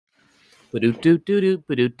Ba-doop-doop-doo-doop,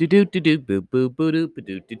 ba-doop-doo-doop-doo-doop, boop, boop, boo-doop,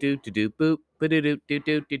 ba-doop-doo-doop-doo-doop, boop,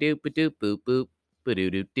 ba-doop-doo-doop-doo-doop, ba-doop, boop, boop,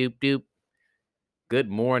 ba-doop-doop-doop. Good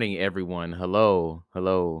morning, everyone. Hello,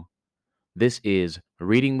 hello. This is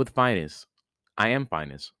Reading with Finest. I am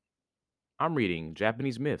Finest. I'm reading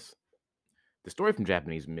Japanese myths. The story from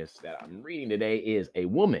Japanese myths that I'm reading today is A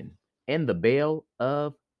Woman and the Bale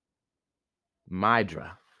of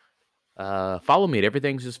Miidera. Follow me at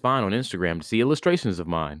Everything's Just Fine on Instagram to see illustrations of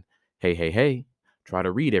mine. Hey, hey, hey. Try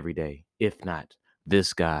to read every day. If not,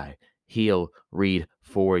 this guy, he'll read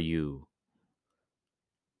for you.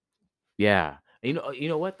 Yeah. You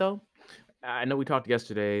know what though? I know we talked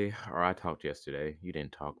yesterday, or I talked yesterday. You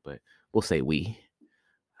didn't talk, but we'll say we.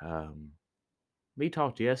 Um, we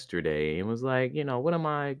talked yesterday and was like, what am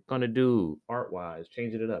I gonna do art wise,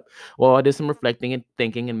 changing it up? Well, I did some reflecting and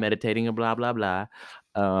thinking and meditating and blah blah blah.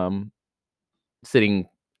 Um, Sitting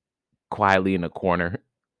quietly in a corner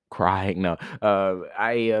crying. No,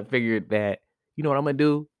 I figured that what I'm gonna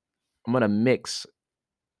do. I'm gonna mix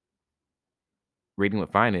reading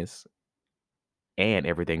with finest and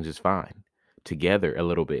everything's just fine together a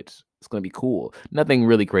little bit. It's gonna be cool. Nothing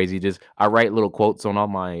really crazy. Just I write little quotes on all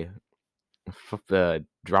my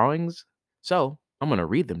drawings, so I'm gonna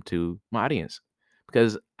read them to my audience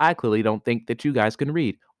because I clearly don't think that you guys can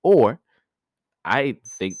read, or I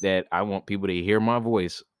think that I want people to hear my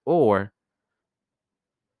voice, or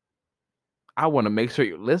I want to make sure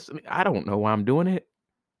you're listening. I don't know why I'm doing it.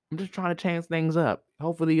 I'm just trying to change things up.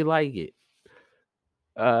 Hopefully you like it.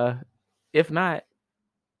 Uh, if not,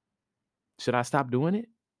 should I stop doing it?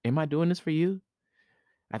 Am I doing this for you?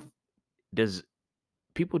 I, does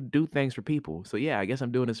people do things for people? So yeah, I guess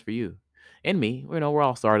I'm doing this for you and me. We're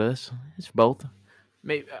all stardust. It's both.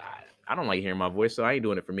 Maybe I don't like hearing my voice, so I ain't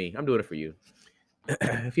doing it for me. I'm doing it for you.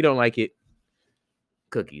 If you don't like it,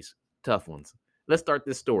 cookies, tough ones. Let's start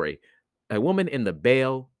this story. A woman in the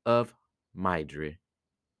Bale of Midra,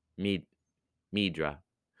 Mid- Midra,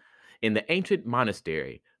 in the ancient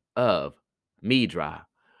monastery of Miidera,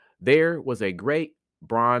 there was a great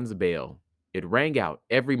bronze bell. It rang out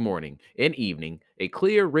every morning and evening, a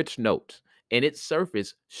clear, rich note, and its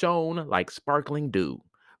surface shone like sparkling dew.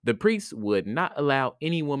 The priests would not allow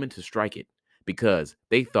any woman to strike it because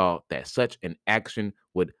they thought that such an action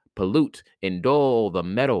would pollute and dull the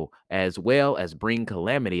metal as well as bring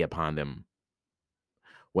calamity upon them.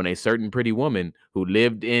 When a certain pretty woman who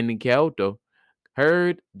lived in Kyoto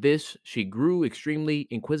heard this, she grew extremely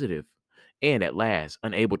inquisitive, and at last,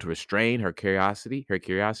 unable to restrain her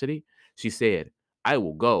curiosity, she said, "I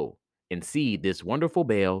will go and see this wonderful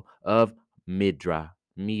bell of Midra.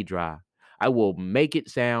 I will make it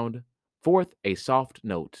sound forth a soft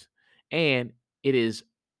note, and it is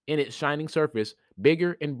in its shining surface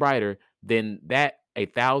bigger and brighter than that a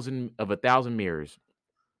thousand mirrors.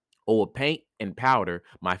 I will paint and powder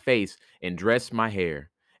my face and dress my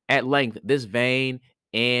hair." At length, this vain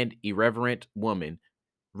and irreverent woman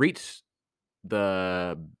reached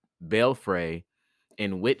the belfry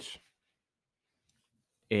in which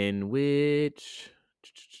in which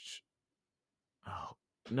oh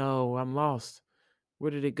no, I'm lost.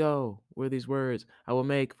 Where did it go? Where are these words? I will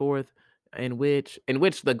make forth in which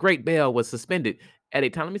the great bell was suspended at a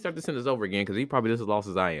time. Let me start this sentence over again because he probably just as lost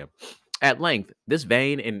as I am. At length, this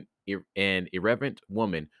vain and irreverent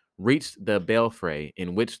woman reached the belfry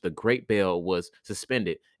in which the great bell was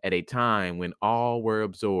suspended at a time when all were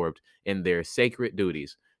absorbed in their sacred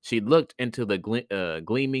duties. She looked into the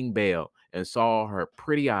gleaming bell and saw her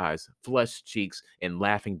pretty eyes, flushed cheeks, and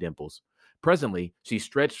laughing dimples. Presently, she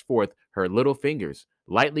stretched forth her little fingers,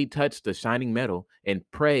 lightly touched the shining metal, and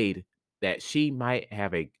prayed that she might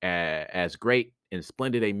have as great and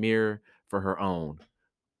splendid a mirror for her own.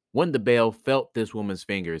 When the bell felt this woman's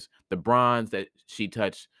fingers, the bronze that she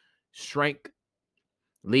touched shrank,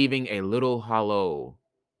 leaving a little hollow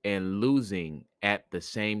and losing at the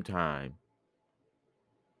same time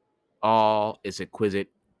all its exquisite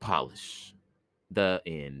polish. The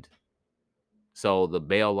end. So the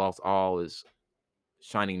bell lost all its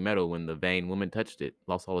shining metal when the vain woman touched it,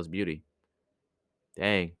 lost all its beauty.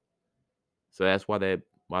 Dang. So that's why the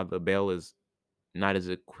bell is not as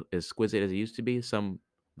exquisite as it used to be. Some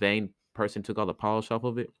vain person took all the polish off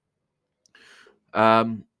of it.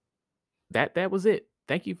 Um, that was it.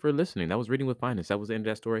 Thank you for listening. That was Reading with Finance. That was the end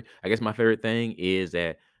of that story. I guess my favorite thing is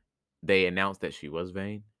that they announced that she was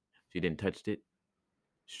vain. She didn't touch it.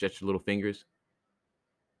 Stretched her little fingers.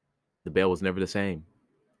 The bell was never the same.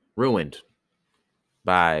 Ruined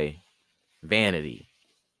by vanity.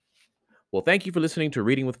 Well, thank you for listening to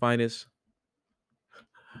Reading with Finance.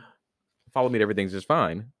 Follow me at Everything's Just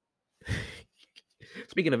Fine.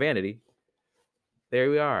 Speaking of vanity, there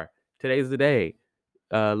we are. Today's the day.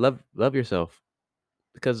 Love yourself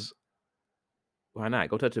because why not?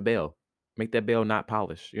 Go touch a bell. Make that bell not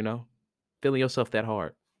polished, you know? Feeling yourself that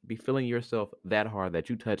hard. Be feeling yourself that hard that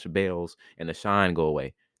you touch bells and the shine go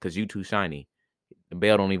away because you too shiny. The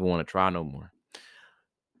bell don't even want to try no more.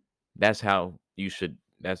 That's how you should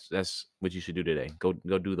that's what you should do today. Go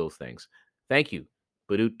do those things. Thank you.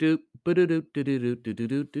 Ba-doot-doot, ba-doot-doot, do-do-doot,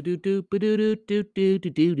 do-do-doot, do-do-doot, ba-doot-doot, do-do-doot,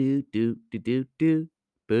 do-do-doot, do-do-doot,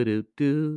 ba-doot-doot.